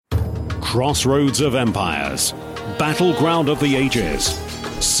Crossroads of empires, battleground of the ages,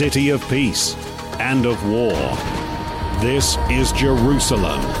 city of peace and of war. This is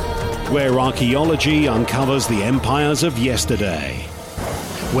Jerusalem, where archaeology uncovers the empires of yesterday,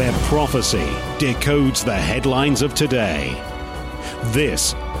 where prophecy decodes the headlines of today.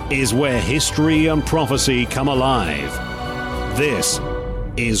 This is where history and prophecy come alive. This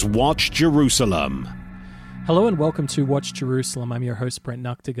is Watch Jerusalem. Hello and welcome to Watch Jerusalem. I'm your host, Brent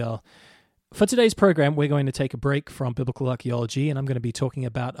Nuktegal. For today's program, we're going to take a break from biblical archaeology, and I'm going to be talking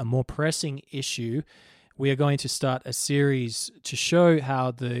about a more pressing issue. We are going to start a series to show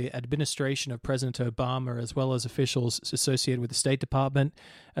how the administration of President Obama, as well as officials associated with the State Department,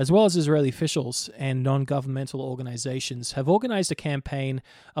 as well as Israeli officials and non-governmental organizations, have organized a campaign,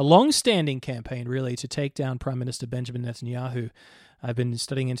 a long-standing campaign, really, to take down Prime Minister Benjamin Netanyahu. I've been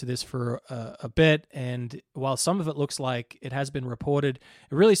studying into this for a bit, and while some of it looks like it has been reported,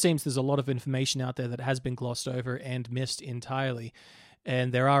 it really seems there's a lot of information out there that has been glossed over and missed entirely.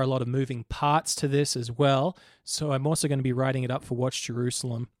 And there are a lot of moving parts to this as well. So I'm also going to be writing it up for Watch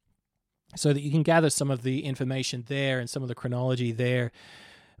Jerusalem so that you can gather some of the information there and some of the chronology there,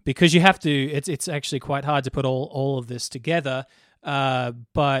 because you have to, it's actually quite hard to put all of this together.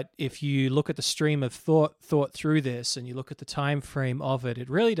 But if you look at the stream of thought through this and you look at the time frame of it, it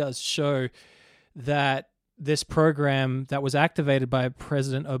really does show that this program that was activated by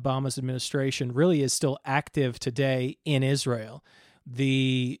President Obama's administration really is still active today in Israel.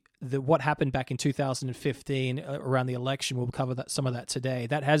 The what happened back in 2015 around the election, we'll cover some of that today.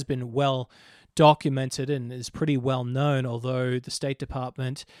 That has been well documented and is pretty well known, although the State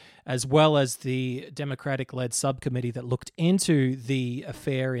Department, as well as the Democratic-led subcommittee that looked into the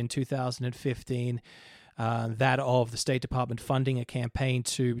affair in 2015, that of the State Department funding a campaign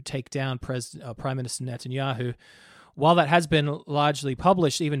to take down Prime Minister Netanyahu, while that has been largely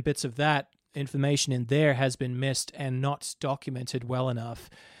published, even bits of that information in there has been missed and not documented well enough.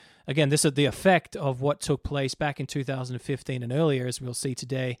 Again, this is the effect of what took place back in 2015 and earlier, as we'll see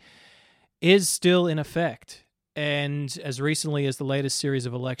today, is still in effect, and as recently as the latest series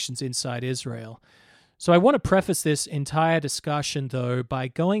of elections inside Israel. So I want to preface this entire discussion, though, by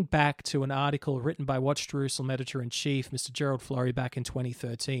going back to an article written by Watch Jerusalem editor-in-chief, Mr. Gerald Flurry, back in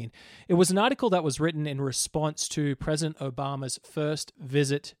 2013. It was an article that was written in response to President Obama's first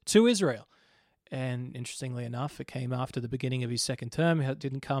visit to Israel. And interestingly enough, it came after the beginning of his second term. It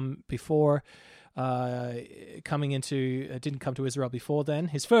didn't come before didn't come to Israel before then.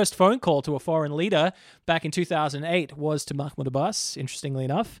 His first phone call to a foreign leader back in 2008 was to Mahmoud Abbas, interestingly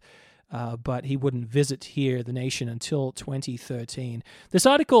enough, but he wouldn't visit here, the nation, until 2013. This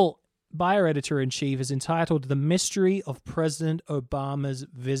article by our editor-in-chief is entitled "The Mystery of President Obama's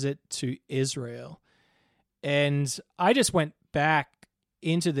Visit to Israel." And I just went back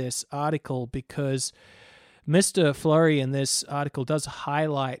into this article because Mr. Flurry in this article does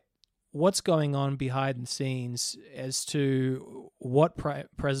highlight what's going on behind the scenes as to what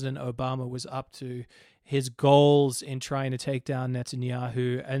President Obama was up to, his goals in trying to take down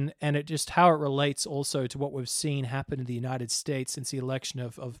Netanyahu, and it just how it relates also to what we've seen happen in the United States since the election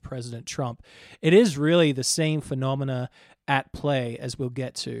of President Trump. It is really the same phenomena at play, as we'll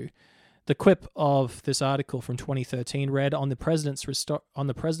get to. The quip of this article from 2013 read, on the president's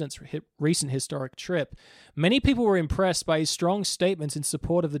recent historic trip, many people were impressed by his strong statements in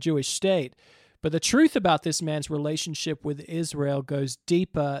support of the Jewish state. But the truth about this man's relationship with Israel goes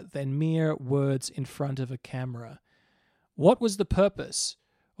deeper than mere words in front of a camera. What was the purpose,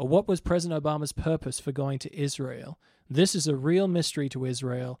 or what was President Obama's purpose for going to Israel? This is a real mystery to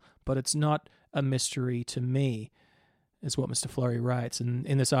Israel, but it's not a mystery to me, is what Mr. Flurry writes. And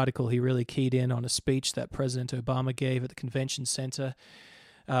in this article, he really keyed in on a speech that President Obama gave at the convention center.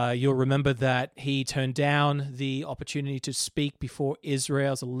 You'll remember that he turned down the opportunity to speak before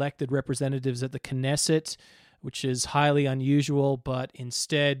Israel's elected representatives at the Knesset, which is highly unusual, but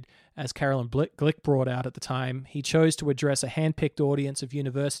instead, as Carolyn Glick brought out at the time, he chose to address a hand-picked audience of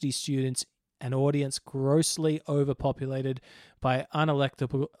university students, an audience grossly overpopulated by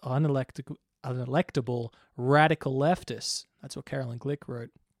unelectable radical leftists. That's what Carolyn Glick wrote.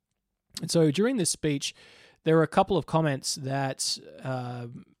 And so during this speech, there were a couple of comments that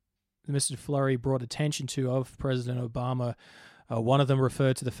Mr. Flurry brought attention to of President Obama. One of them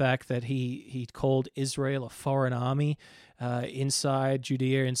referred to the fact that he called Israel a foreign army inside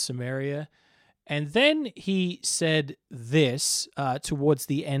Judea and Samaria. And then he said this towards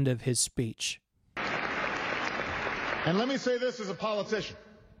the end of his speech. And let me say this as a politician.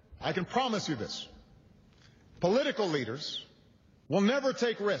 I can promise you this. Political leaders will never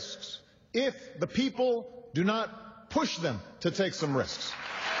take risks if the people do not push them to take some risks.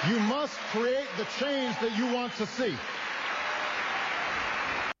 You must create the change that you want to see.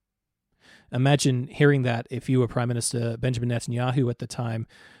 Imagine hearing that if you were Prime Minister Benjamin Netanyahu at the time,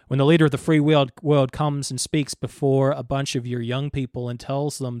 when the leader of the free world comes and speaks before a bunch of your young people and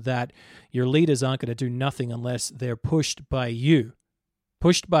tells them that your leaders aren't going to do nothing unless they're pushed by you.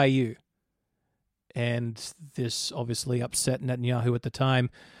 Pushed by you. And this obviously upset Netanyahu at the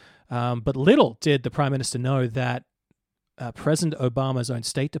time. But little did the Prime Minister know that President Obama's own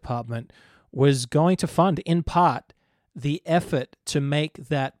State Department was going to fund, in part, the effort to make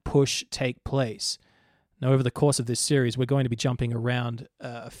that push take place. Now, over the course of this series, we're going to be jumping around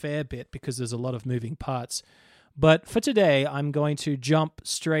a fair bit because there's a lot of moving parts. But for today, I'm going to jump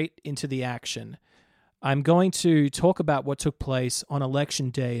straight into the action. I'm going to talk about what took place on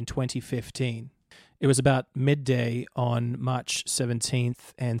Election Day in 2015. It was about midday on March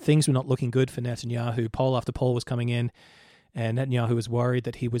 17th, and things were not looking good for Netanyahu. Poll after poll was coming in, and Netanyahu was worried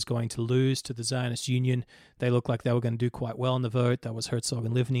that he was going to lose to the Zionist Union. They looked like they were going to do quite well in the vote. That was Herzog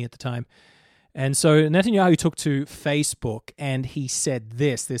and Livni at the time. And so Netanyahu took to Facebook, and he said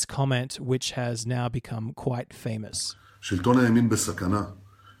this comment, which has now become quite famous. שלטון הימין בסכנה.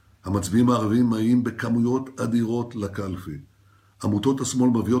 המצביעים הערבים מגיעים בכמויות אדירות לקלפי. עמותות השמאל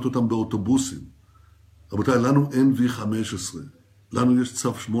מביאות אותם באוטובוסים. רבותיי, לנו אין V15. לנו יש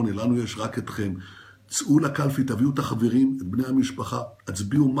צו 8, לנו יש רק אתכם. צאו לקלפי, תביאו את החברים, את בני המשפחה,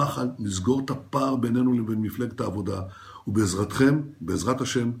 הצביעו מחל, נסגור את הפער בינינו לבין מפלגת העבודה, ובעזרתכם, בעזרת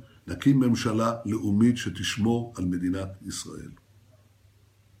השם, נקים ממשלה לאומית שתשמור על מדינת ישראל.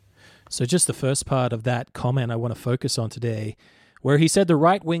 So just the first part of that comment I want to focus on today, where he said the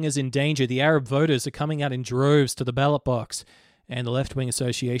right wing is in danger, the Arab voters are coming out in droves to the ballot box, and the left-wing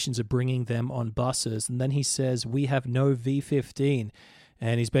associations are bringing them on buses. And then he says, we have no V15.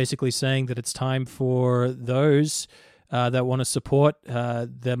 And he's basically saying that it's time for those that want to support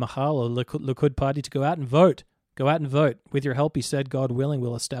the Mahal or Likud party to go out and vote. Go out and vote. With your help, he said, God willing,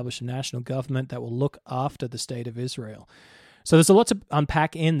 we'll establish a national government that will look after the state of Israel. So there's a lot to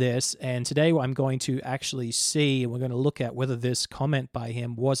unpack in this, and today I'm going to actually see, and we're going to look at whether this comment by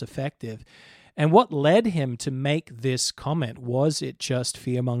him was effective. And what led him to make this comment? Was it just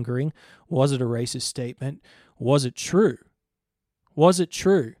fear-mongering? Was it a racist statement? Was it true? Was it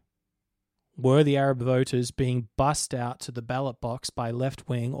true? Were the Arab voters being bussed out to the ballot box by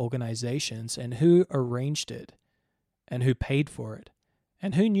left-wing organizations? And who arranged it? And who paid for it?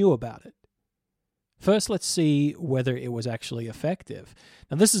 And who knew about it? First, let's see whether it was actually effective.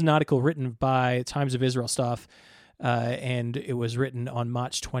 Now, this is an article written by Times of Israel staff, and it was written on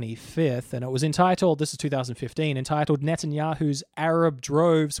March 25th, and it was entitled, this is 2015, entitled Netanyahu's Arab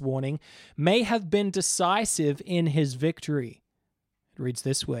Droves Warning May Have Been Decisive in His Victory. It reads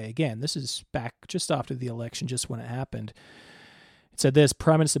this way. Again, this is back just after the election, just when it happened. It said this: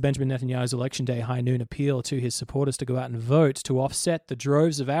 Prime Minister Benjamin Netanyahu's Election Day high noon appeal to his supporters to go out and vote to offset the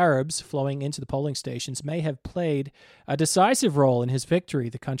droves of Arabs flowing into the polling stations may have played a decisive role in his victory,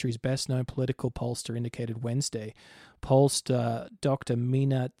 the country's best-known political pollster indicated Wednesday. Pollster Dr.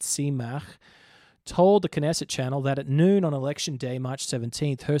 Mina Tzimach told the Knesset channel that at noon on Election Day, March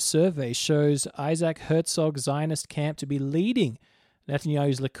 17th, her survey shows Isaac Herzog's Zionist camp to be leading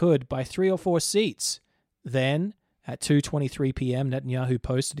Netanyahu's Likud by 3 or 4 seats. Then, at 2:23 p.m., Netanyahu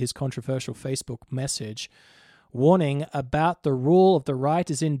posted his controversial Facebook message warning about the rule of the right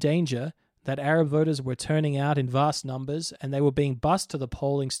is in danger, that Arab voters were turning out in vast numbers and they were being bussed to the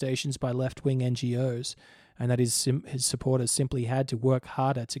polling stations by left-wing NGOs, and that his supporters simply had to work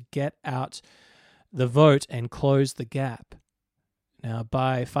harder to get out the vote and close the gap. Now,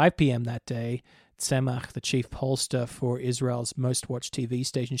 by 5 p.m. that day, Tzemach, the chief pollster for Israel's most-watched TV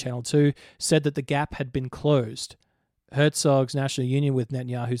station, Channel 2, said that the gap had been closed. Herzog's National Union with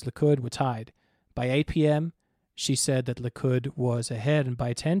Netanyahu's Likud were tied. By 8 p.m., she said that Likud was ahead, and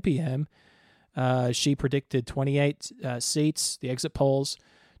by 10 p.m., she predicted 28 seats, the exit polls.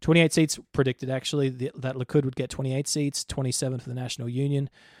 28 seats predicted, actually, that Likud would get 28 seats, 27 for the National Union.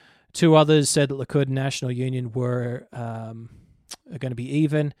 2 others said that Likud and National Union were going to be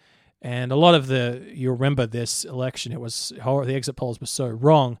even. And a lot of you remember this election, the exit polls were so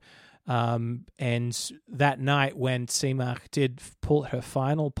wrong. And that night when Tzimach did pull her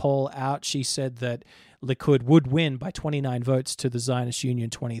final poll out, she said that Likud would win by 29 votes to the Zionist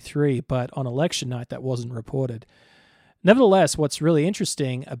Union 23, but on election night that wasn't reported. Nevertheless, what's really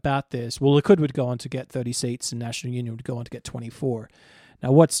interesting about this, Likud would go on to get 30 seats and National Union would go on to get 24.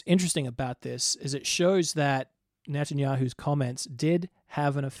 Now, what's interesting about this is it shows that Netanyahu's comments did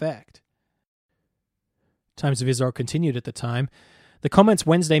have an effect. Times of Israel continued at the time. The comments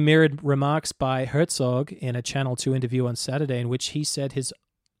Wednesday mirrored remarks by Herzog in a Channel 2 interview on Saturday in which he said his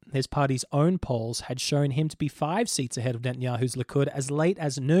his party's own polls had shown him to be 5 seats ahead of Netanyahu's Likud as late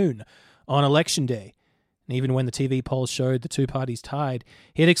as noon on election day. And even when the TV polls showed the two parties tied,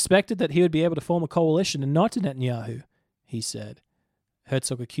 he had expected that he would be able to form a coalition and not to Netanyahu, he said.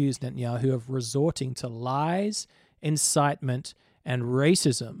 Herzog accused Netanyahu of resorting to lies, incitement, and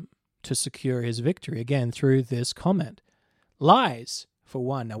racism to secure his victory, again, through this comment. Lies, for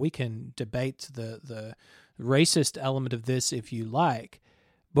one. Now, we can debate the racist element of this if you like,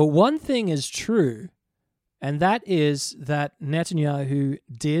 but one thing is true, and that is that Netanyahu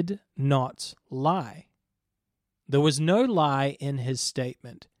did not lie. There was no lie in his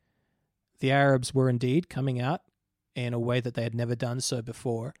statement. The Arabs were indeed coming out in a way that they had never done so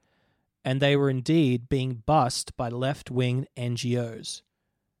before, and they were indeed being bussed by left-wing NGOs.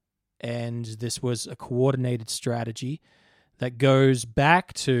 And this was a coordinated strategy that goes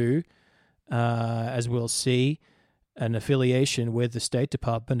back to, as we'll see, an affiliation with the State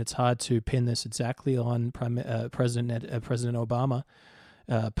Department. It's hard to pin this exactly on President Obama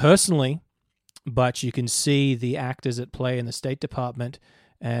personally, but you can see the actors at play in the State Department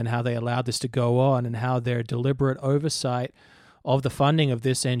and how they allowed this to go on and how their deliberate oversight of the funding of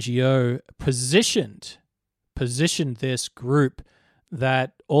this NGO positioned this group,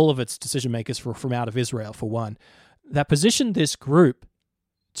 that all of its decision makers were from out of Israel, for one, that positioned this group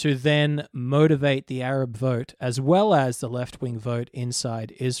to then motivate the Arab vote as well as the left-wing vote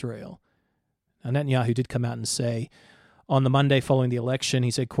inside Israel. Now, Netanyahu did come out and say on the Monday following the election,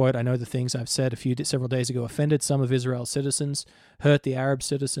 he said, quote, "I know the things I've said several days ago offended some of Israel's citizens, hurt the Arab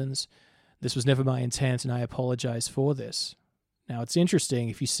citizens. This was never my intent, and I apologize for this." Now, it's interesting,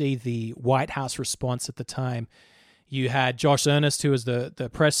 if you see the White House response at the time, you had Josh Earnest, who was the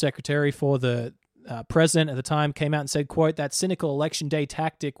press secretary for the president at the time, came out and said, quote, "That cynical election day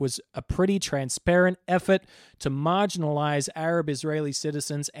tactic was a pretty transparent effort to marginalize Arab Israeli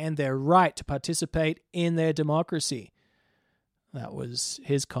citizens and their right to participate in their democracy." That was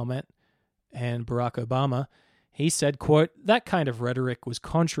his comment. And Barack Obama, he said, quote, "That kind of rhetoric was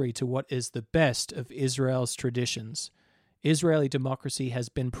contrary to what is the best of Israel's traditions. Israeli democracy has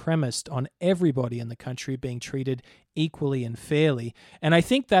been premised on everybody in the country being treated equally and fairly. And I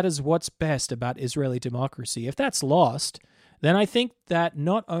think that is what's best about Israeli democracy. If that's lost, then I think that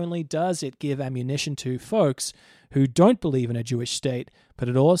not only does it give ammunition to folks who don't believe in a Jewish state, but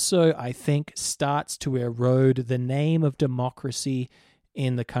it also, I think, starts to erode the name of democracy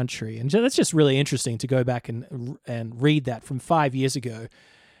in the country." And that's just really interesting to go back and read that from 5 years ago.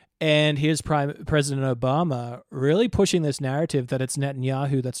 And here's President Obama really pushing this narrative that it's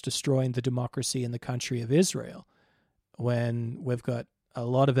Netanyahu that's destroying the democracy in the country of Israel, when we've got a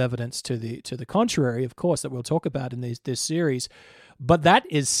lot of evidence to the contrary, of course, that we'll talk about in this series. But that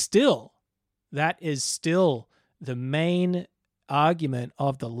is still the main argument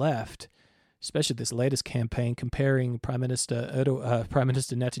of the left, especially this latest campaign comparing Prime Minister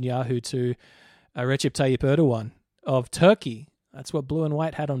Netanyahu to Recep Tayyip Erdogan of Turkey. That's what Blue and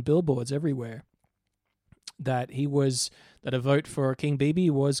White had on billboards everywhere. That a vote for King Bibi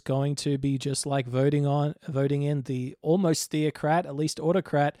was going to be just like voting in the almost theocrat, at least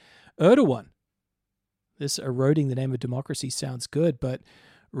autocrat, Erdogan. This eroding the name of democracy sounds good, but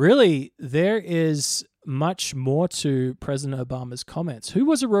really there is much more to President Obama's comments. Who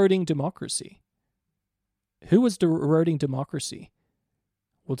was eroding democracy? Who was eroding democracy?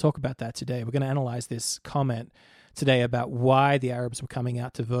 We'll talk about that today. We're going to analyze this comment today about why the Arabs were coming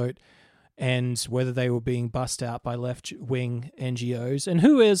out to vote and whether they were being bussed out by left-wing NGOs, and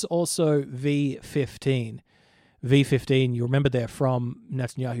who is also V15. V15, you remember there from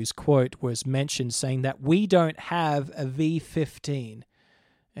Netanyahu's quote, was mentioned saying that we don't have a V15.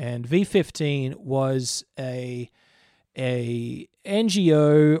 And V15 was a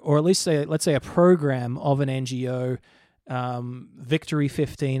NGO, or at least let's say a program of an NGO. Victory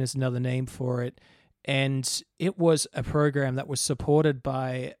 15 is another name for it. And it was a program that was supported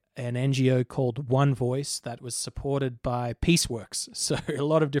by an NGO called One Voice, that was supported by Peaceworks. So a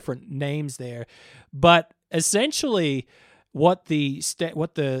lot of different names there. But essentially what the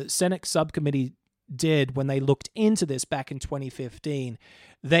Senate subcommittee did when they looked into this back in 2015,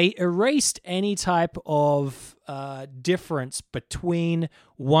 they erased any type of difference between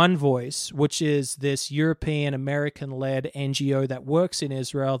One Voice, which is this European American-led NGO that works in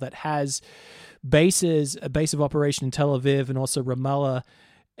Israel, that has a base of operation in Tel Aviv and also Ramallah,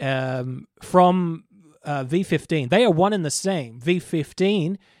 from V15. They are one and the same.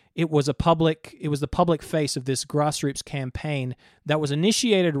 V15, it was the public face of this grassroots campaign that was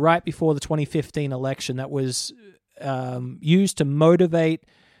initiated right before the 2015 election, that was used to motivate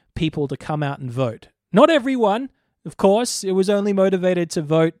people to come out and vote. Not everyone. Of course, it was only motivated to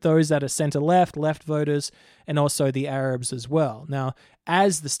vote those that are center-left, left voters, and also the Arabs as well. Now,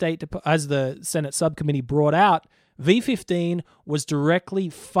 as the Senate subcommittee brought out, V15 was directly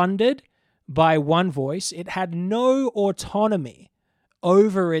funded by One Voice. It had no autonomy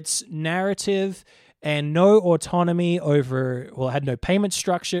over its narrative and no autonomy over, well, it had no payment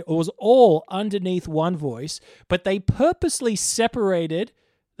structure. It was all underneath One Voice, but they purposely separated,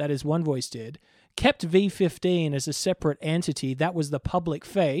 that is, One Voice did, kept V15 as a separate entity. That was the public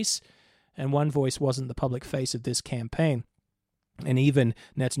face, and One Voice wasn't the public face of this campaign. And even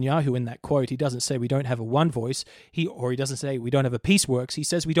Netanyahu in that quote, he doesn't say we don't have a One Voice, he doesn't say we don't have a Peaceworks, he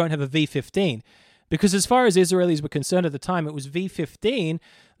says we don't have a V15. Because as far as Israelis were concerned at the time, it was V15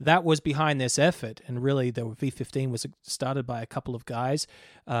 that was behind this effort. And really, the V15 was started by a couple of guys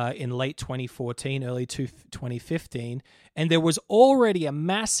in late 2014, early 2015. And there was already a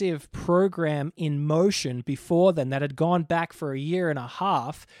massive program in motion before then that had gone back for a year and a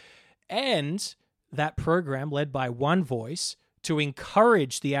half. And that program, led by One Voice, to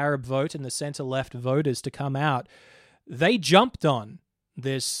encourage the Arab vote and the center-left voters to come out, they jumped on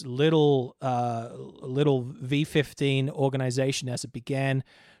this little V15 organization as it began,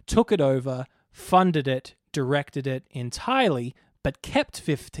 took it over, funded it, directed it entirely, but kept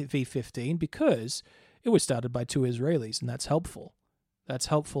V15 because it was started by two Israelis, and that's helpful. That's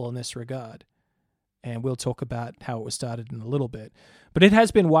helpful in this regard. And we'll talk about how it was started in a little bit. But it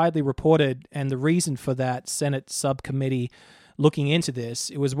has been widely reported, and the reason for that Senate subcommittee looking into this,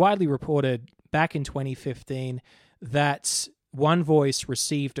 it was widely reported back in 2015 that One Voice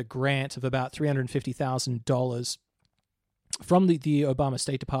received a grant of about $350,000 from the Obama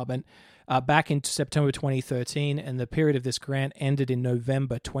State Department back in September 2013, and the period of this grant ended in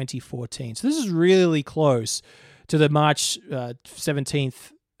November 2014. So this is really close to the March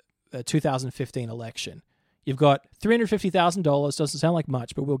 17th, 2015 election. You've got $350,000, doesn't sound like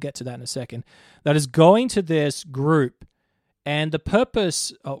much, but we'll get to that in a second, that is going to this group. And the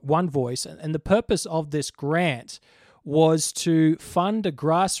purpose, One Voice, and the purpose of this grant was to fund a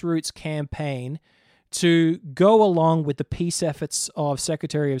grassroots campaign to go along with the peace efforts of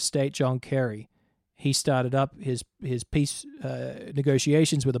Secretary of State John Kerry. He started up his peace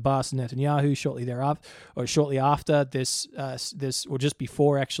negotiations with Abbas and Netanyahu shortly after this, or just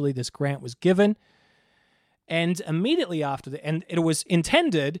before actually, this grant was given. And immediately after and it was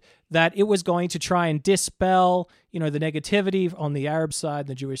intended that it was going to try and dispel, the negativity on the Arab side,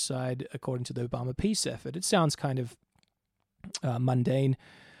 the Jewish side, according to the Obama peace effort. It sounds kind of mundane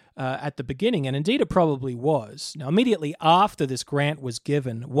at the beginning, and indeed it probably was. Now, immediately after this grant was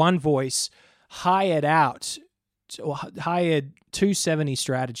given, One Voice hired 270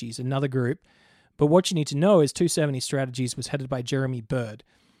 Strategies, another group. But what you need to know is 270 Strategies was headed by Jeremy Bird,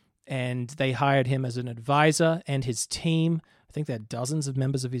 and they hired him as an advisor and his team. I think they had dozens of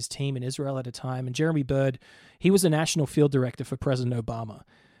members of his team in Israel at a time. And Jeremy Bird, he was a national field director for President Obama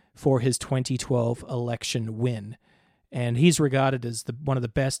for his 2012 election win. And he's regarded as one of the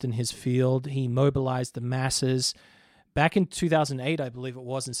best in his field. He mobilized the masses. Back in 2008, I believe it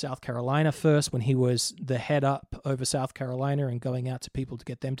was, in South Carolina first, when he was the head up over South Carolina and going out to people to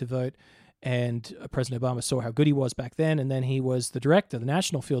get them to vote. And President Obama saw how good he was back then, and then he was the director, the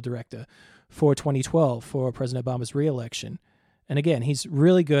national field director for 2012 for President Obama's re-election. And again, he's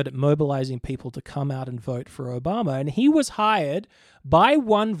really good at mobilizing people to come out and vote for Obama. And he was hired by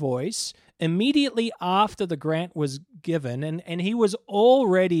One Voice immediately after the grant was given, and he was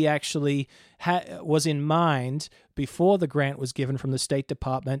already actually was in mind before the grant was given from the State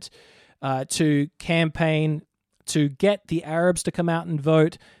Department to campaign to get the Arabs to come out and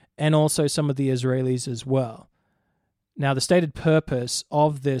vote, and also some of the Israelis as well. Now, the stated purpose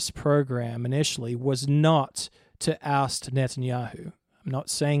of this program initially was not to oust Netanyahu. I'm not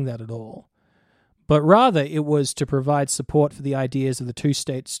saying that at all. But rather, it was to provide support for the ideas of the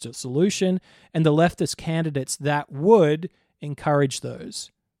two-state solution and the leftist candidates that would encourage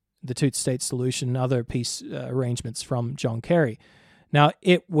those, the two-state solution and other peace arrangements from John Kerry. Now,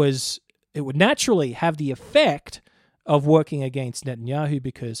 it would naturally have the effect of working against Netanyahu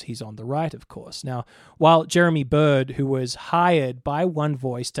because he's on the right, of course. Now, while Jeremy Bird, who was hired by One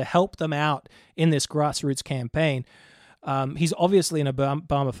Voice to help them out in this grassroots campaign, he's obviously an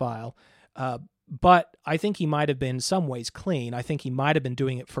Obamophile, but I think he might have been in some ways clean. I think he might have been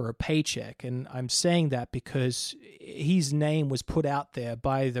doing it for a paycheck, and I'm saying that because his name was put out there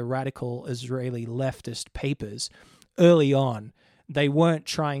by the radical Israeli leftist papers early on. They weren't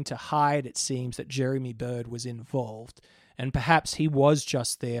trying to hide, it seems, that Jeremy Bird was involved. And perhaps he was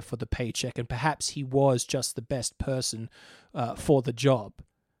just there for the paycheck, and perhaps he was just the best person for the job.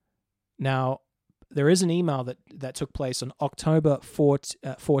 Now, there is an email that took place on October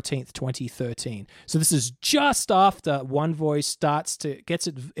 14th, 2013. So this is just after One Voice gets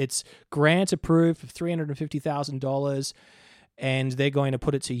its grant approved of $350,000, and they're going to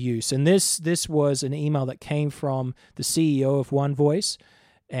put it to use. And this was an email that came from the CEO of One Voice.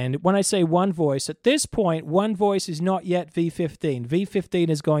 And when I say One Voice, at this point, One Voice is not yet V15. V15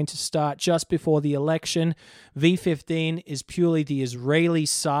 is going to start just before the election. V15 is purely the Israeli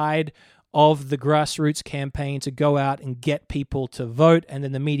side of the grassroots campaign to go out and get people to vote, and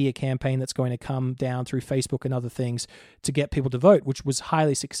then the media campaign that's going to come down through Facebook and other things to get people to vote, which was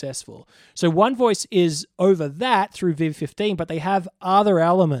highly successful. So One Voice is over that through V15, but they have other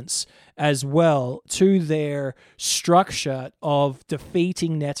elements as well to their structure of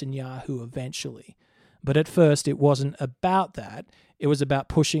defeating Netanyahu eventually. But at first, it wasn't about that. It was about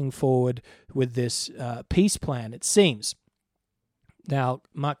pushing forward with this peace plan, it seems. Now,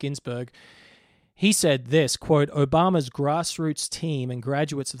 Mark Ginsburg, he said this, quote, Obama's grassroots team and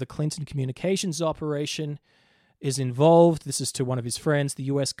graduates of the Clinton communications operation is involved. This is to one of his friends. The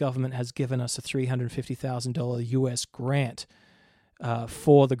U.S. government has given us a $350,000 U.S. grant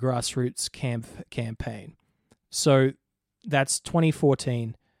for the grassroots campaign. So that's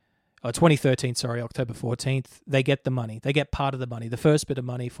 2013, October 14th. They get the money. They get part of the money, the first bit of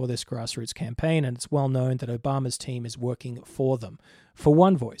money for this grassroots campaign, and it's well known that Obama's team is working for them, for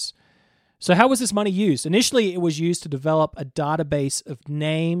One Voice. So how was this money used? Initially, it was used to develop a database of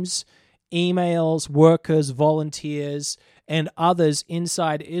names, emails, workers, volunteers, and others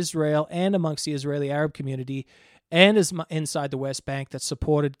inside Israel and amongst the Israeli Arab community and inside the West Bank that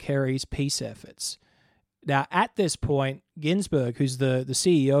supported Kerry's peace efforts. Now, at this point, Ginsburg, who's the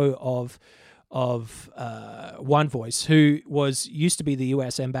CEO of One Voice, who used to be the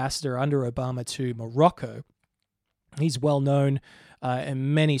U.S. ambassador under Obama to Morocco, he's well known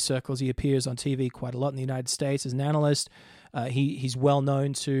in many circles. He appears on TV quite a lot in the United States as an analyst. He's well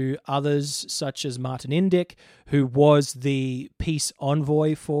known to others, such as Martin Indyk, who was the peace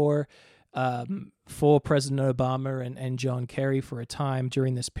envoy for President Obama and John Kerry for a time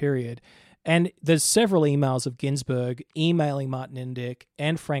during this period. And there's several emails of Ginsburg emailing Martin Indyk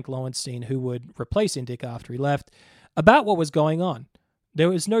and Frank Lowenstein, who would replace Indyk after he left, about what was going on. There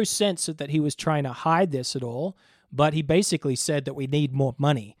was no sense that he was trying to hide this at all, but he basically said that we need more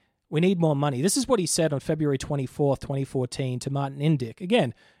money. We need more money. This is what he said on February 24th, 2014 to Martin Indyk,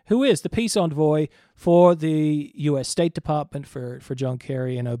 again, who is the peace envoy for the U.S. State Department for John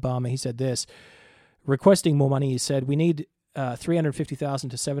Kerry and Obama. He said this, requesting more money, he said, we need $350,000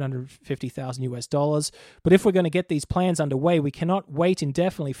 to $750,000 US dollars. But if we're going to get these plans underway, we cannot wait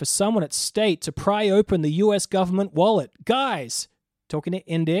indefinitely for someone at state to pry open the US government wallet. Guys, talking to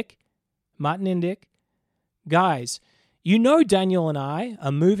Indyk, Martin Indyk, guys, you know Daniel and I are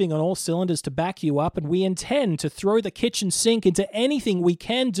moving on all cylinders to back you up, and we intend to throw the kitchen sink into anything we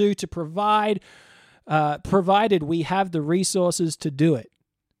can do to provided we have the resources to do it.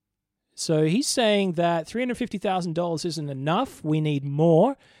 So he's saying that $350,000 isn't enough. We need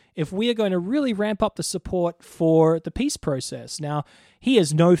more if we are going to really ramp up the support for the peace process. Now, he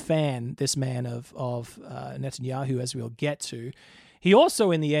is no fan, this man, of Netanyahu, as we'll get to. He also,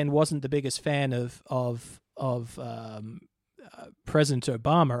 in the end, wasn't the biggest fan of President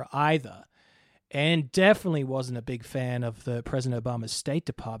Obama either, and definitely wasn't a big fan of the President Obama's State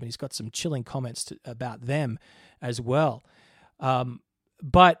Department. He's got some chilling comments about them as well.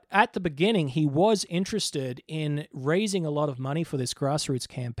 But at the beginning, he was interested in raising a lot of money for this grassroots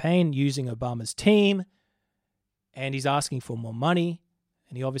campaign using Obama's team, and he's asking for more money,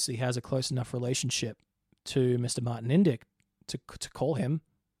 and he obviously has a close enough relationship to Mr. Martin Indyk to call him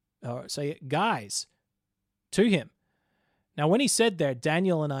or say, guys, to him. Now, when he said there,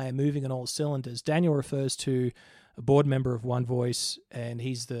 Daniel and I are moving on all cylinders, Daniel refers to a board member of One Voice, and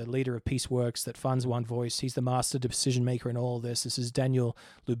he's the leader of PeaceWorks that funds One Voice. He's the master decision maker in all of this. This is Daniel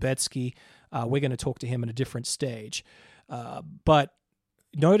Lubetsky. We're going to talk to him at a different stage. But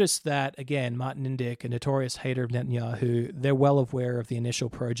notice that, again, Martin Indyk, a notorious hater of Netanyahu, they're well aware of the initial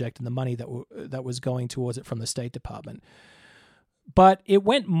project and the money that was going towards it from the State Department. But it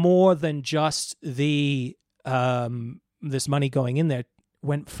went more than just the this money going in there.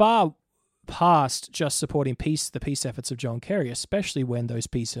 Went far past just supporting the peace efforts of John Kerry, especially when those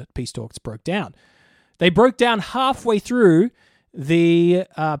peace talks broke down. They broke down halfway through the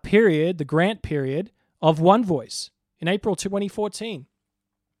grant period of One Voice in April 2014.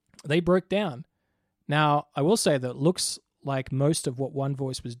 They broke down. Now, I will say that it looks like most of what One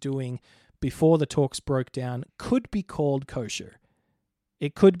Voice was doing before the talks broke down could be called kosher.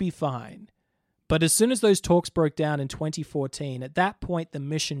 It could be fine. But as soon as those talks broke down in 2014, at that point, the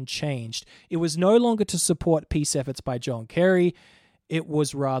mission changed. It was no longer to support peace efforts by John Kerry. It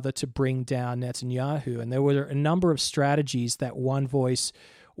was rather to bring down Netanyahu. And there were a number of strategies that One Voice,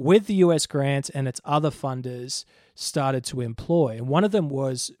 with the US grant and its other funders, started to employ. And one of them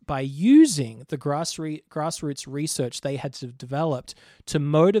was by using the grassroots research they had developed to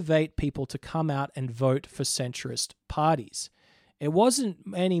motivate people to come out and vote for centrist parties. It wasn't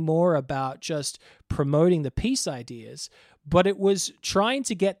any more about just promoting the peace ideas, but it was trying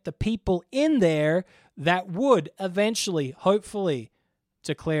to get the people in there that would eventually, hopefully,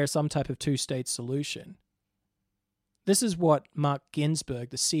 declare some type of two-state solution. This is what Mark Ginsburg,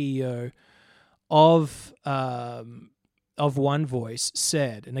 the CEO of One Voice,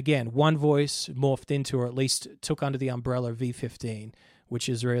 said. And again, One Voice morphed into, or at least took under the umbrella, V15, which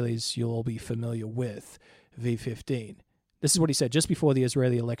Israelis you'll all be familiar with, V15. This is what he said just before the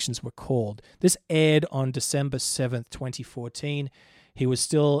Israeli elections were called. This aired on December 7th, 2014. He was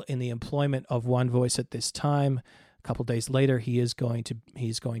still in the employment of One Voice at this time. A couple days later, he's going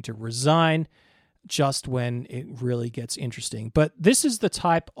to resign, just when it really gets interesting. But this is the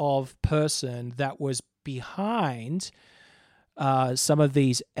type of person that was behind some of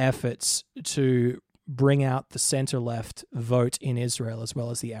these efforts to bring out the center-left vote in Israel as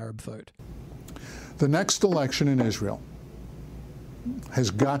well as the Arab vote. The next election in Israel has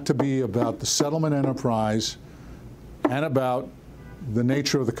got to be about the settlement enterprise and about the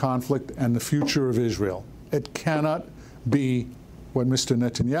nature of the conflict and the future of Israel. It cannot be what Mr.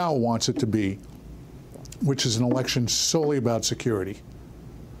 Netanyahu wants it to be, which is an election solely about security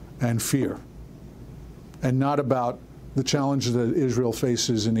and fear, and not about the challenges that Israel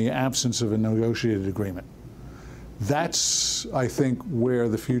faces in the absence of a negotiated agreement. That's, I think, where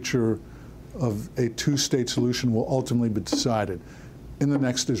the future of a two-state solution will ultimately be decided in the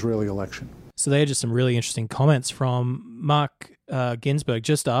next Israeli election. So they had just some really interesting comments from Mark Ginsburg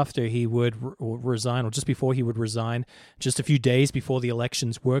just after he would resign, or just before he would resign, just a few days before the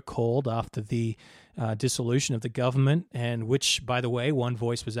elections were called after the dissolution of the government, and which, by the way, One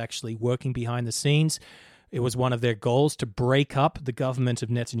Voice was actually working behind the scenes. It was one of their goals to break up the government of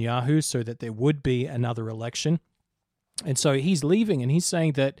Netanyahu so that there would be another election. And so he's leaving, and he's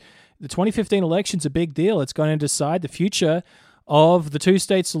saying that the 2015 election's a big deal. It's going to decide the future of the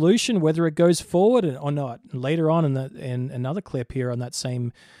two-state solution, whether it goes forward or not. And later on in another clip here on that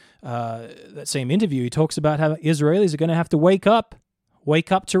same interview, he talks about how Israelis are going to have to wake up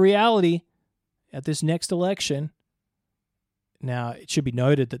to reality at this next election. Now, it should be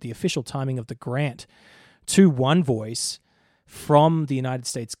noted that the official timing of the grant to One Voice from the United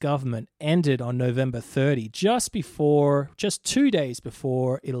States government ended on November 30, just 2 days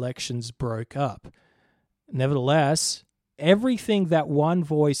before elections broke up. Nevertheless, everything that One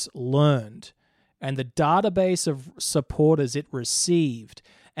Voice learned and the database of supporters it received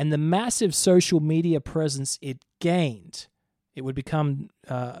and the massive social media presence it gained, it would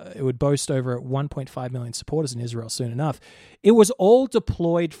boast over 1.5 million supporters in Israel soon enough. It was all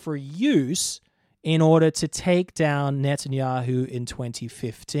deployed for use in order to take down Netanyahu in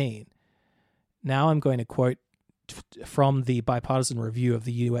 2015. Now I'm going to quote from the bipartisan review of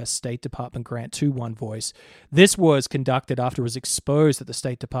the U.S. State Department grant to One Voice. This was conducted after it was exposed that the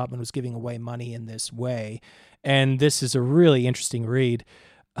State Department was giving away money in this way. And this is a really interesting read.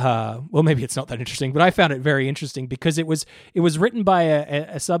 Well, maybe it's not that interesting, but I found it very interesting because it was written by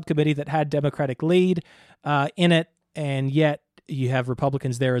a subcommittee that had Democratic lead in it, and yet you have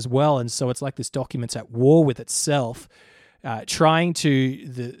Republicans there as well. And so it's like this document's at war with itself, part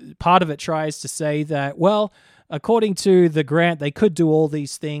of it tries to say that, well, according to the grant, they could do all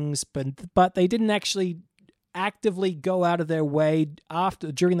these things, but they didn't actually actively go out of their way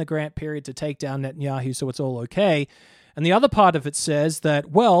during the grant period to take down Netanyahu, so it's all okay. And the other part of it says that,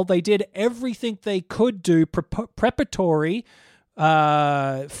 well, they did everything they could do preparatory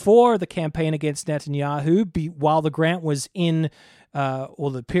for the campaign against Netanyahu while the grant was in,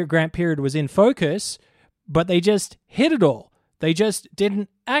 or the grant period was in focus, but they just hid it all. They just didn't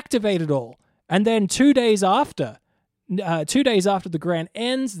activate it all. And then 2 days after the grant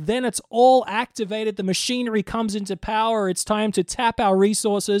ends, then it's all activated. The machinery comes into power. It's time to tap our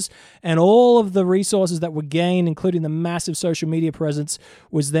resources, and all of the resources that were gained, including the massive social media presence,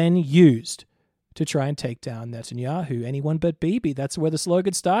 was then used to try and take down Netanyahu. Anyone but Bibi. That's where the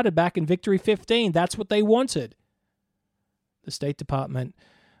slogan started back in Victory 15. That's what they wanted. The State Department,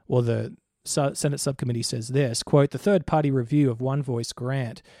 or the Senate subcommittee says this, quote, the third-party review of One Voice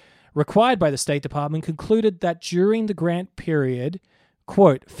grant required by the State Department concluded that during the grant period,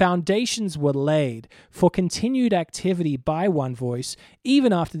 Quote, foundations were laid for continued activity by One Voice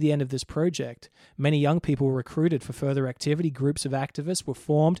even after the end of this project. Many young people were recruited for further activity, groups of activists were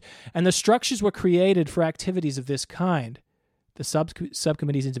formed, and the structures were created for activities of this kind. The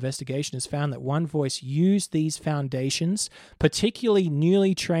subcommittee's investigation has found that One Voice used these foundations, particularly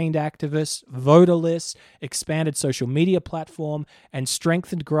newly trained activists, voter lists, expanded social media platform, and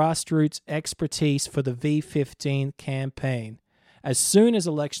strengthened grassroots expertise for the V15 campaign. As soon as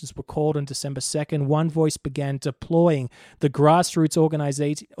elections were called on December 2nd, One Voice began deploying the grassroots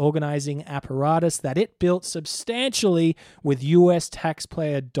organizing apparatus that it built substantially with U.S.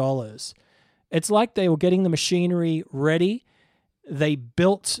 taxpayer dollars. It's like they were getting the machinery ready. They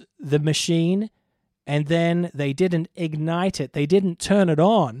built the machine, and then they didn't ignite it. They didn't turn it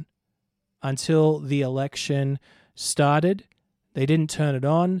on until the election started. They didn't turn it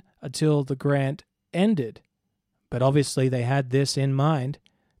on until the grant ended. But obviously they had this in mind.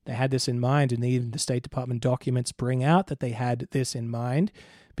 They had this in mind, and even the State Department documents bring out that they had this in mind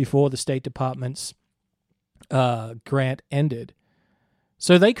before the State Department's grant ended.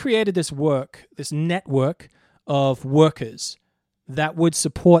 So they created this network of workers that would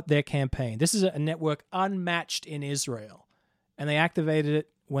support their campaign. This is a network unmatched in Israel, and they activated it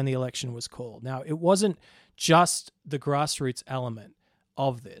when the election was called. Now, it wasn't just the grassroots element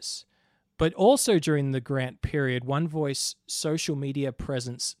of this, but also during the grant period, One Voice social media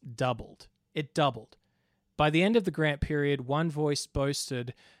presence doubled. It doubled. By the end of the grant period, One Voice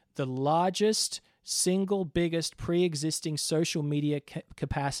boasted the largest, single biggest pre-existing social media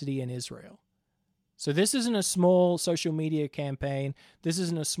capacity in Israel. So this isn't a small social media campaign. This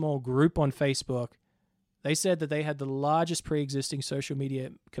isn't a small group on Facebook. They said that they had the largest pre-existing social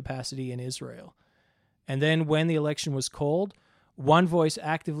media capacity in Israel. And then when the election was called, One Voice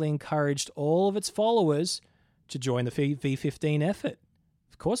actively encouraged all of its followers to join the V15 effort.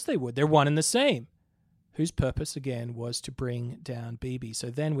 Of course they would. They're one and the same. Whose purpose, again, was to bring down Bibi.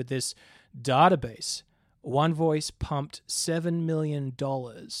 So then with this database, One Voice pumped $7 million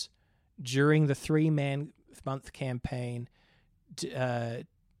during the 3-month campaign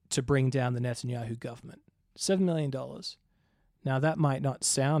to bring down the Netanyahu government. $7 million. Now, that might not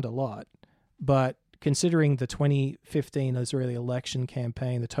sound a lot, but considering the 2015 Israeli election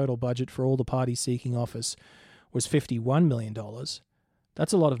campaign, the total budget for all the parties seeking office was $51 million.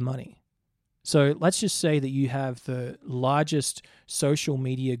 That's a lot of money. So let's just say that you have the largest social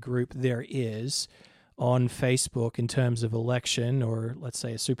media group there is on Facebook in terms of election, or let's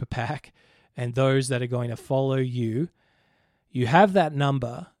say a super PAC, and those that are going to follow you. You have that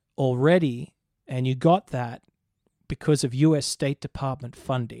number already, and you got that because of U.S. State Department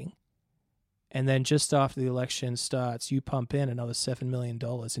funding. And then just after the election starts, you pump in another $7 million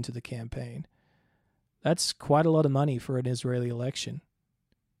into the campaign. That's quite a lot of money for an Israeli election,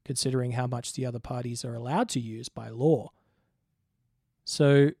 considering how much the other parties are allowed to use by law.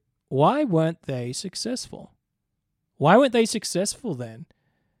 So why weren't they successful? Why weren't they successful then?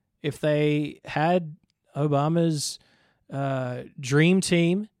 If they had Obama's dream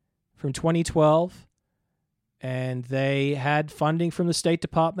team from 2012, and they had funding from the State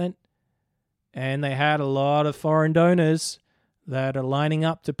Department, and they had a lot of foreign donors that are lining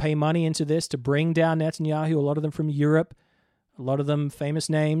up to pay money into this to bring down Netanyahu, a lot of them from Europe, a lot of them famous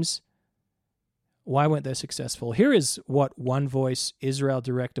names. Why weren't they successful? Here is what One Voice Israel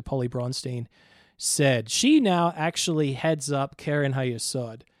director Polly Bronstein said. She now actually heads up Keren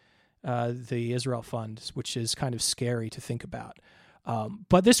HaYesod, the Israel Fund, which is kind of scary to think about.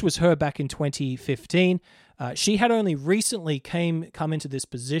 But this was her back in 2015. She had only recently come into this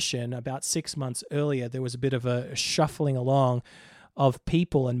position about 6 months earlier. There was a bit of a shuffling along of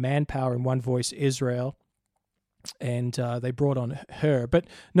people and manpower in One Voice Israel, and they brought on her. But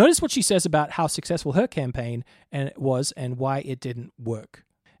notice what she says about how successful her campaign was and why it didn't work.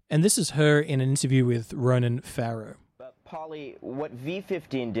 And this is her in an interview with Ronan Farrow. Polly, what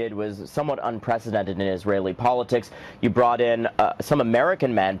V15 did was somewhat unprecedented in Israeli politics. You brought in some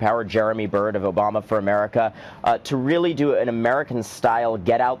American manpower, Jeremy Bird of Obama for America, to really do an American-style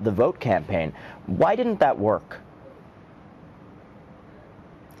get-out-the-vote campaign. Why didn't that work?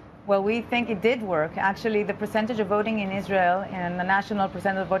 Well, we think it did work. Actually, the percentage of voting in Israel and the national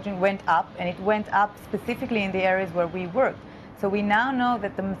percentage of voting went up, and it went up specifically in the areas where we worked. So we now know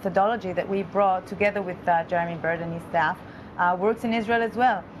that the methodology that we brought together with Jeremy Bird and his staff works in Israel as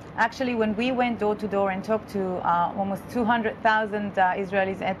well. Actually, when we went door to door and talked to almost 200,000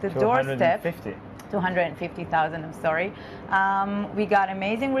 Israelis at the doorstep, 250,000, I'm sorry, we got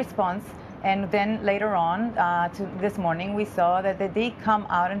amazing response. And then later on, to this morning, we saw that they did come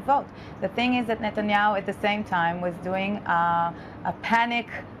out and vote. The thing is that Netanyahu at the same time was doing a panic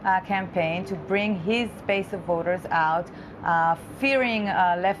campaign to bring his base of voters out, fearing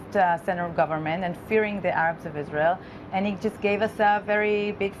left center government and fearing the Arabs of Israel. And he just gave us a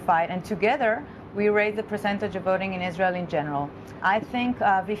very big fight. And together, we raised the percentage of voting in Israel in general. I think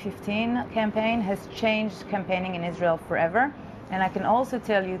V15 campaign has changed campaigning in Israel forever. And I can also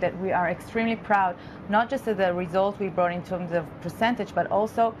tell you that we are extremely proud, not just of the results we brought in terms of percentage, but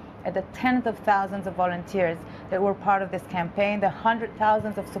also at the tens of thousands of volunteers that were part of this campaign, the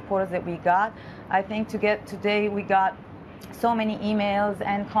 100,000s of supporters that we got. I think today we got so many emails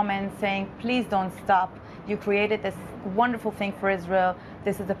and comments saying, please don't stop. You created this wonderful thing for Israel.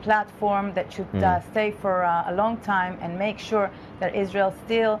 This is a platform that should stay for a long time and make sure that Israel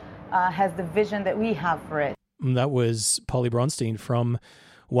still has the vision that we have for it. That was Polly Bronstein from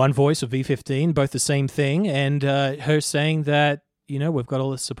One Voice of V15, both the same thing, and her saying that, we've got all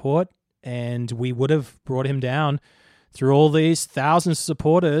this support and we would have brought him down through all these thousands of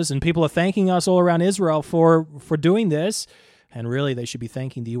supporters, and people are thanking us all around Israel for doing this. And really, they should be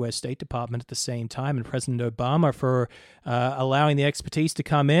thanking the U.S. State Department at the same time and President Obama for allowing the expertise to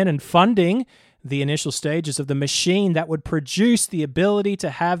come in and funding the initial stages of the machine that would produce the ability to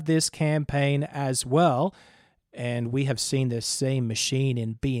have this campaign as well. And we have seen this same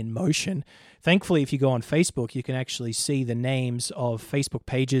machine be in motion. Thankfully, if you go on Facebook, you can actually see the names of Facebook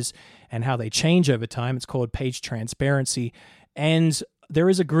pages and how they change over time. It's called Page Transparency. And there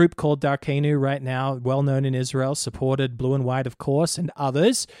is a group called Darkenu right now, well known in Israel, supported Blue and White, of course, and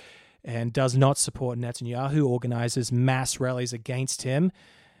others, and does not support Netanyahu, organizes mass rallies against him.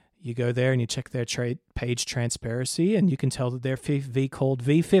 You go there and you check their page transparency, and you can tell that they're called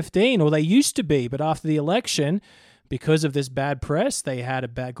V15, or they used to be, but after the election, because of this bad press, they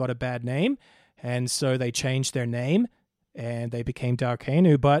got a bad name, and so they changed their name, and they became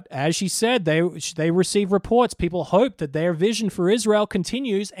Darkenu. But as she said, they receive reports. People hope that their vision for Israel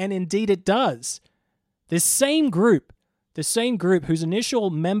continues, and indeed it does. This same group whose initial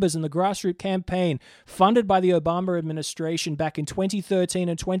members in the grassroots campaign funded by the Obama administration back in 2013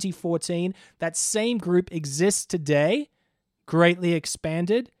 and 2014, that same group exists today, greatly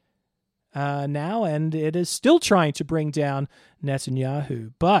expanded now, and it is still trying to bring down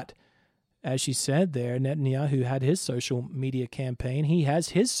Netanyahu. But as she said there, Netanyahu had his social media campaign. He has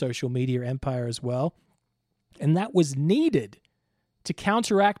his social media empire as well. And that was needed to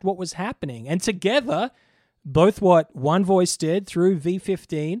counteract what was happening. And together, both what One Voice did through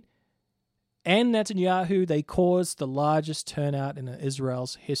V15 and Netanyahu, they caused the largest turnout in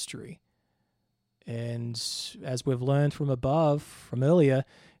Israel's history. And as we've learned from earlier,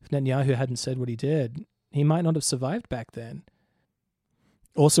 if Netanyahu hadn't said what he did, he might not have survived back then.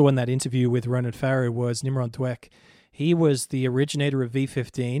 Also in that interview with Ronan Farrow was Nimrod Dweck. He was the originator of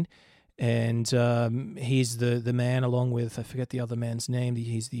V15, and he's the man, along with, I forget the other man's name,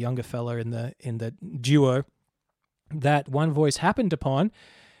 he's the younger fella in the duo that One Voice happened upon,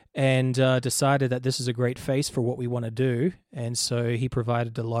 and decided that this is a great face for what we want to do. And so he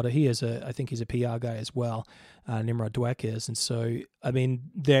provided I think he's a PR guy as well, Nimrod Dweck is. And so, I mean,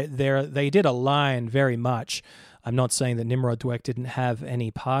 they did align very much. I'm not saying that Nimrod Dweck didn't have any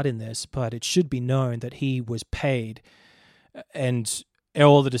part in this, but it should be known that he was paid, and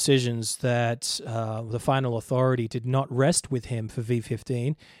all the decisions that the final authority did not rest with him for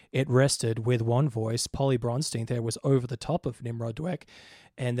V15. It rested with One Voice. Polly Bronstein there was over the top of Nimrod Dweck,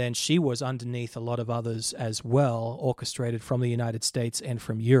 and then she was underneath a lot of others as well, orchestrated from the United States and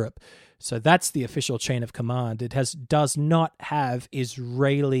from Europe. So that's the official chain of command. It does not have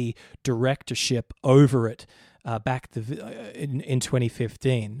Israeli directorship over it. Back in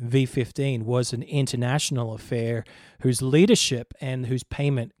 2015, V15 was an international affair whose leadership and whose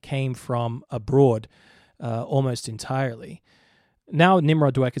payment came from abroad almost entirely. Now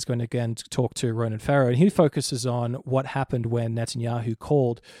Nimrod Dweck is going to again talk to Ronan Farrow, and he focuses on what happened when Netanyahu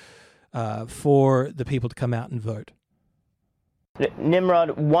called for the people to come out and vote.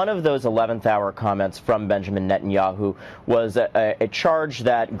 Nimrod, one of those 11th hour comments from Benjamin Netanyahu was a charge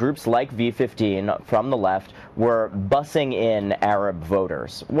that groups like V15 from the left were bussing in Arab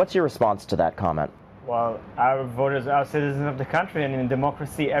voters. What's your response to that comment? Well, Arab voters are citizens of the country, and in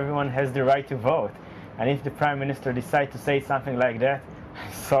democracy everyone has the right to vote. And if the Prime Minister decides to say something like that,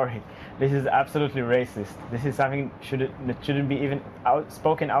 sorry, this is absolutely racist. This is something that shouldn't be even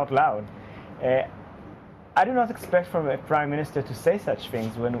spoken out loud. I do not expect from a prime minister to say such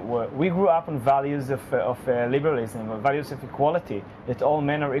things when we grew up on values of liberalism, values of equality, that all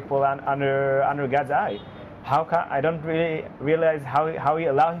men are equal under God's eye. I don't really realize how he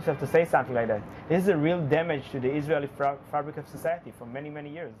allowed himself to say something like that. This is a real damage to the Israeli fabric of society for many, many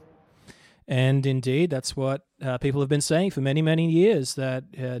years. And indeed, that's what people have been saying for many, many years,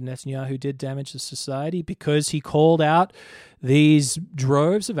 that Netanyahu did damage the society because he called out these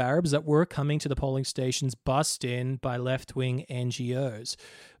droves of Arabs that were coming to the polling stations bussed in by left-wing NGOs.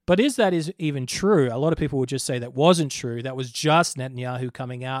 But is that even true? A lot of people would just say that wasn't true. That was just Netanyahu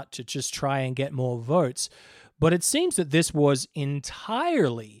coming out to just try and get more votes. But it seems that this was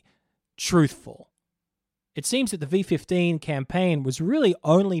entirely truthful. It seems that the V15 campaign was really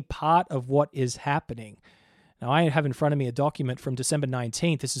only part of what is happening. Now, I have in front of me a document from December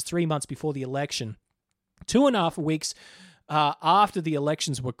 19th. This is 3 months before the election. 2.5 weeks after the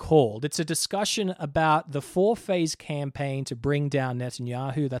elections were called. It's a discussion about the 4-phase campaign to bring down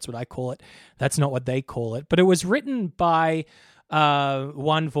Netanyahu. That's what I call it. That's not what they call it. But it was written by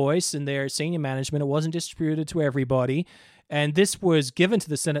One Voice and their senior management. It wasn't distributed to everybody. And this was given to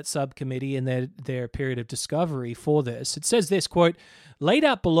the Senate subcommittee in their period of discovery for this. It says this, quote, laid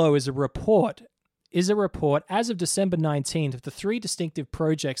out below is a report as of December 19th of the 3 distinctive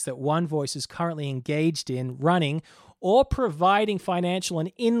projects that One Voice is currently engaged in running or providing financial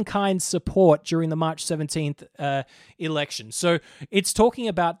and in-kind support during the March 17th election. So it's talking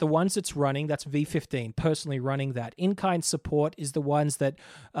about the ones it's running, that's V15, personally running that. In-kind support is the ones that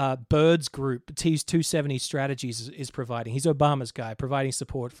Byrd's group, T270 Strategies, is providing. He's Obama's guy, providing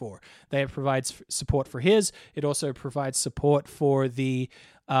support for. They provides support for his. It also provides support for the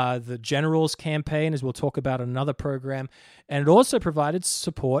Generals campaign, as we'll talk about in another program. And it also provided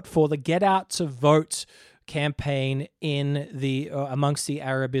support for the Get Out to Vote campaign in the amongst the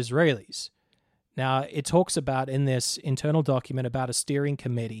Arab Israelis. Now, it talks about in this internal document about a steering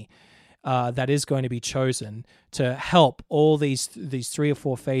committee that is going to be chosen to help all these 3 or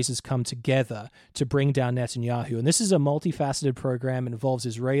 4 phases come together to bring down Netanyahu. And this is a multifaceted program. It involves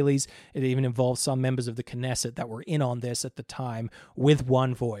Israelis. It even involves some members of the Knesset that were in on this at the time with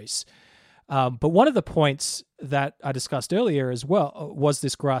One Voice. But one of the points that I discussed earlier as well was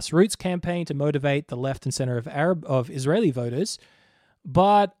this grassroots campaign to motivate the left and center of Israeli voters.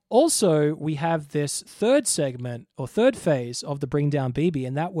 But also we have this third segment or third phase of the Bring Down Bibi,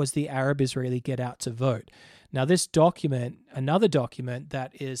 and that was the Arab-Israeli Get Out to Vote. Now, this document, another document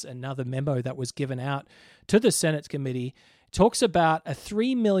that is another memo that was given out to the Senate committee, talks about a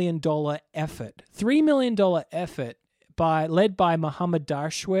 $3 million effort. $3 million effort led by Mohammed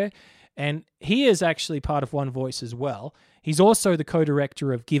Darshwe. And he is actually part of One Voice as well. He's also the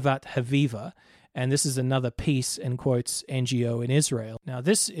co-director of Givat Haviva, and this is another peace, in quotes, NGO in Israel. Now,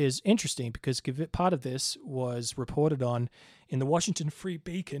 this is interesting because part of this was reported on in the Washington Free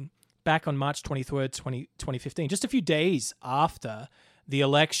Beacon back on March 23rd, 2015, just a few days after the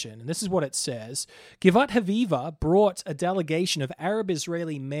election. And this is what it says. Givat Haviva brought a delegation of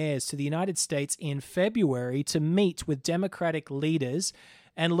Arab-Israeli mayors to the United States in February to meet with Democratic leaders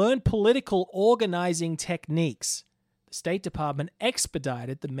and learn political organizing techniques. The State Department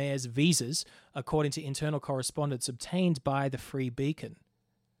expedited the mayor's visas, according to internal correspondence obtained by the Free Beacon.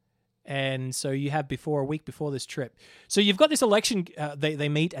 And so you have a week before this trip. So you've got this election, they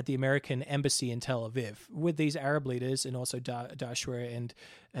meet at the American embassy in Tel Aviv with these Arab leaders and also Darshwe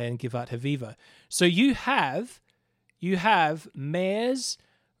and Givat Haviva. So you have mayors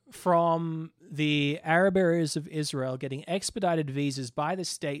from the Arab areas of Israel getting expedited visas by the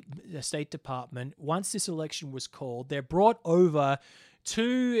State Department. Once this election was called, they're brought over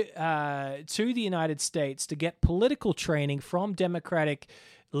to the United States to get political training from Democratic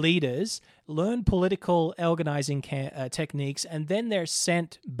leaders, learn political organizing techniques, and then they're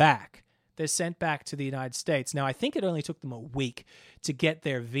sent back. They're sent back to the United States. Now, I think it only took them a week to get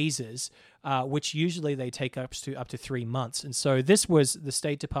their visas, which usually they take up to 3 months. And so this was the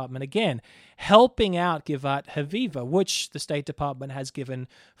State Department, again, helping out Givat Haviva, which the State Department has given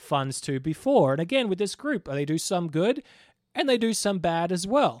funds to before. And again, with this group, they do some good and they do some bad as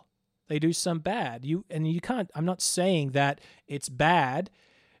well. They do some bad. I'm not saying that it's bad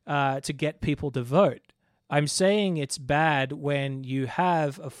to get people to vote. I'm saying it's bad when you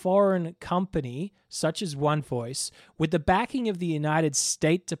have a foreign company, such as One Voice, with the backing of the United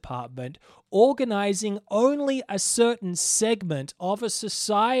States Department, organizing only a certain segment of a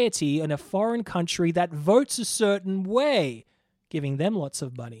society in a foreign country that votes a certain way, giving them lots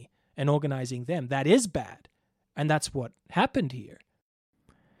of money and organizing them. That is bad. And that's what happened here.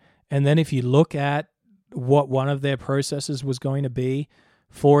 And then if you look at what one of their processes was going to be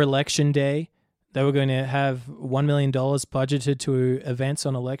for Election Day, they were going to have $1 million budgeted to events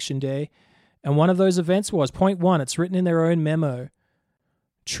on Election Day. And one of those events was, point one, it's written in their own memo,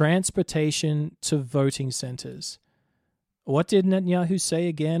 transportation to voting centers. What did Netanyahu say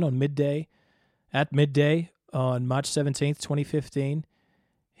again on midday on March 17th, 2015?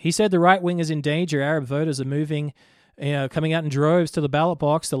 He said the right wing is in danger. Arab voters are moving, coming out in droves to the ballot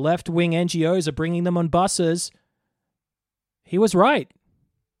box. The left-wing NGOs are bringing them on buses. He was right.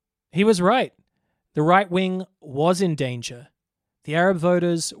 He was right. The right wing was in danger. The Arab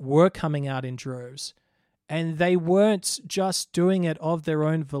voters were coming out in droves. And they weren't just doing it of their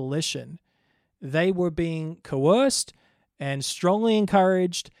own volition. They were being coerced and strongly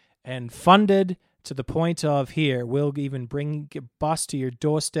encouraged and funded to the point of, here, we'll even bring a bus to your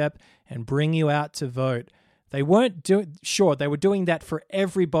doorstep and bring you out to vote. They weren't doing, sure, they were doing that for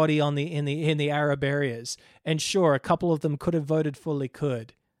everybody in the Arab areas. And sure, a couple of them could have voted for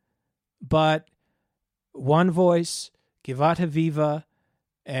Likud. But One Voice, Givat Haviva,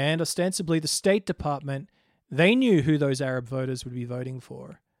 and ostensibly the State Department, they knew who those Arab voters would be voting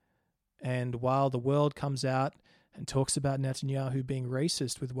for. And while the world comes out and talks about Netanyahu being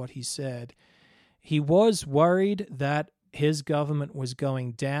racist with what he said, he was worried that his government was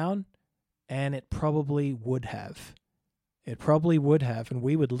going down, and it probably would have. It probably would have, and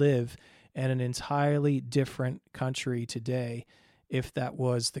we would live in an entirely different country today if that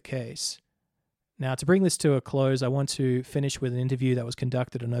was the case. Now, to bring this to a close, I want to finish with an interview that was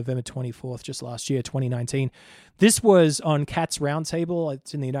conducted on November 24th, just last year, 2019. This was on Katz Roundtable.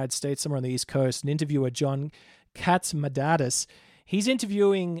 It's in the United States, somewhere on the East Coast. An interviewer, John Katzmadatis, he's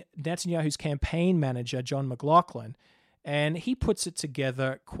interviewing Netanyahu's campaign manager, John McLaughlin, and he puts it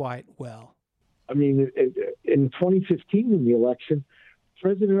together quite well. I mean, in 2015, in the election,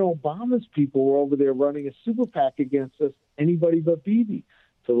 President Obama's people were over there running a super PAC against us, anybody but Bibi.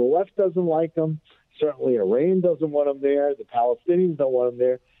 So the left doesn't like him. Certainly Iran doesn't want him there. The Palestinians don't want him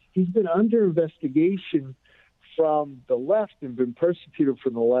there. He's been under investigation from the left and been persecuted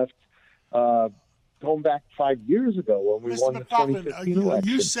from the left going back 5 years ago when we won the 2015 election.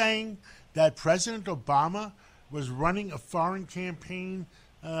 Are you saying that President Obama was running a foreign campaign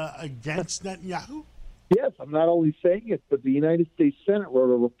against Netanyahu? Yes, I'm not only saying it, but the United States Senate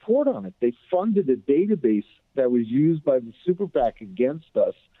wrote a report on it. They funded a database that was used by the super PAC against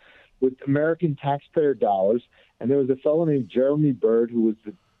us with American taxpayer dollars. And there was a fellow named Jeremy Bird, who was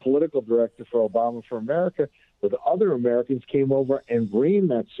the political director for Obama for America, with other Americans came over and ran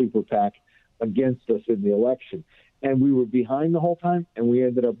that super PAC against us in the election. And we were behind the whole time, and we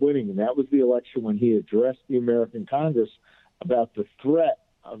ended up winning. And that was the election when he addressed the American Congress about the threat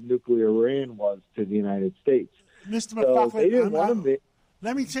of nuclear Iran was to the United States. Mr. McLaughlin, so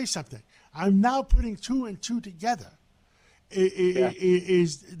let me say something. I'm now putting two and two together.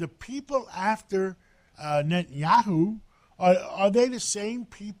 Is the people after Netanyahu, are they the same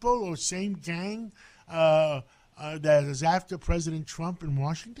people or same gang that is after President Trump in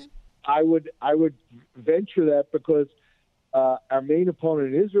Washington? I would venture that because our main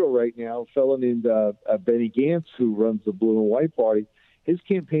opponent in Israel right now, a fellow named Benny Gantz, who runs the Blue and White Party, his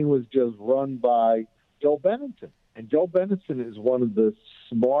campaign was just run by Joe Bennington. And Joe Bennington is one of the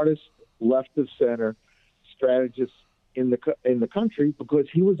smartest left-of-center strategists in the country because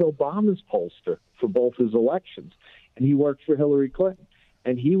he was Obama's pollster for both his elections. And he worked for Hillary Clinton.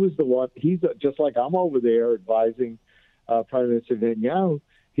 And he was the one, he's just like I'm over there advising Prime Minister Netanyahu,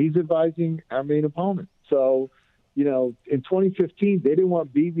 he's advising our main opponent. So, you know, in 2015, they didn't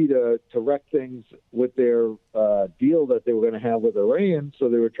want Bibi to wreck things with their deal that they were going to have with Iran, so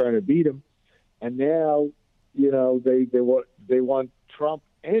they were trying to beat him. And now, you know, they want Trump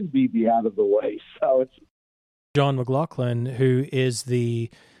and Bibi out of the way. So it's John McLaughlin, who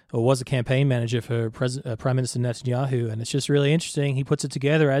was a campaign manager for Prime Minister Netanyahu, and it's just really interesting. He puts it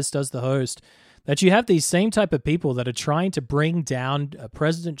together, as does the host, that you have these same type of people that are trying to bring down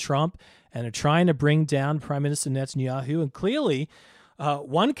President Trump and are trying to bring down Prime Minister Netanyahu. And clearly,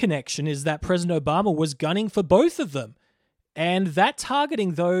 one connection is that President Obama was gunning for both of them. And that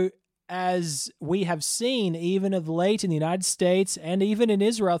targeting, though, as we have seen even of late in the United States and even in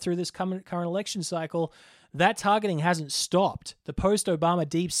Israel through this current election cycle, that targeting hasn't stopped. The post-Obama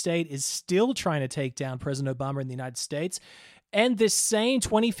deep state is still trying to take down President Obama in the United States. And this same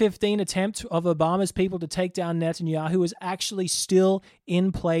 2015 attempt of Obama's people to take down Netanyahu is actually still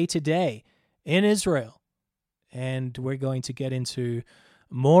in play today in Israel. And we're going to get into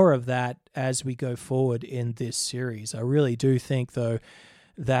more of that as we go forward in this series. I really do think, though,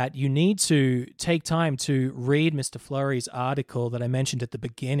 that you need to take time to read Mr. Fleury's article that I mentioned at the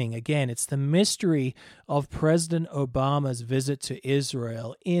beginning. Again, it's the mystery of President Obama's visit to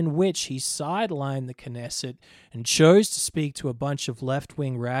Israel, in which he sidelined the Knesset and chose to speak to a bunch of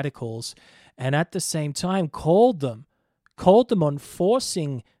left-wing radicals, and at the same time called them called them on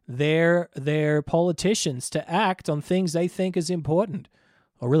forcing their politicians to act on things they think is important,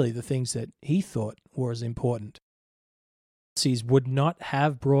 or really the things that he thought were as important. Would not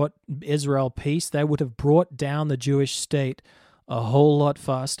have brought Israel peace. They would have brought down the Jewish state a whole lot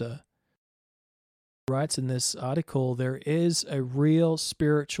faster. He writes in this article, there is a real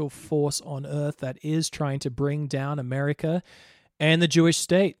spiritual force on earth that is trying to bring down America and the Jewish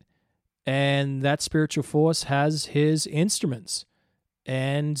state. And that spiritual force has his instruments.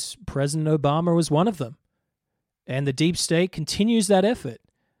 And President Obama was one of them. And the deep state continues that effort.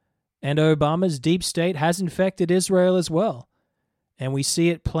 And Obama's deep state has infected Israel as well. And we see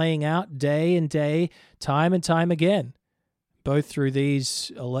it playing out day and day, time and time again, both through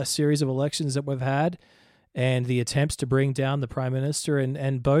these series of elections that we've had and the attempts to bring down the prime minister,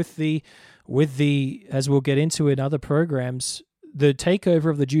 and both with the, as we'll get into in other programs, the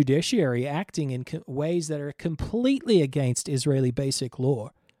takeover of the judiciary acting in ways that are completely against Israeli basic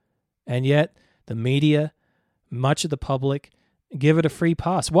law. And yet the media, much of the public, give it a free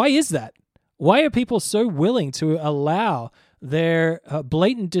pass. Why is that? Why are people so willing to allow their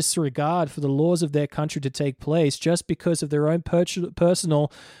blatant disregard for the laws of their country to take place just because of their own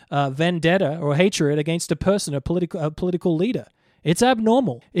personal vendetta or hatred against a person, a political leader? It's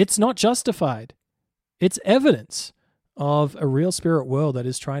abnormal. It's not justified. It's evidence of a real spirit world that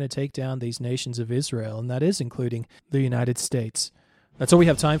is trying to take down these nations of Israel, and that is including the United States. That's all we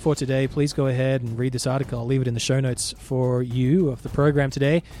have time for today. Please go ahead and read this article. I'll leave it in the show notes for you of the program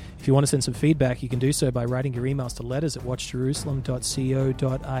today. If you want to send some feedback, you can do so by writing your emails to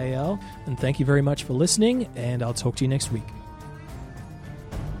letters@watchjerusalem.co.il. And thank you very much for listening, and I'll talk to you next week.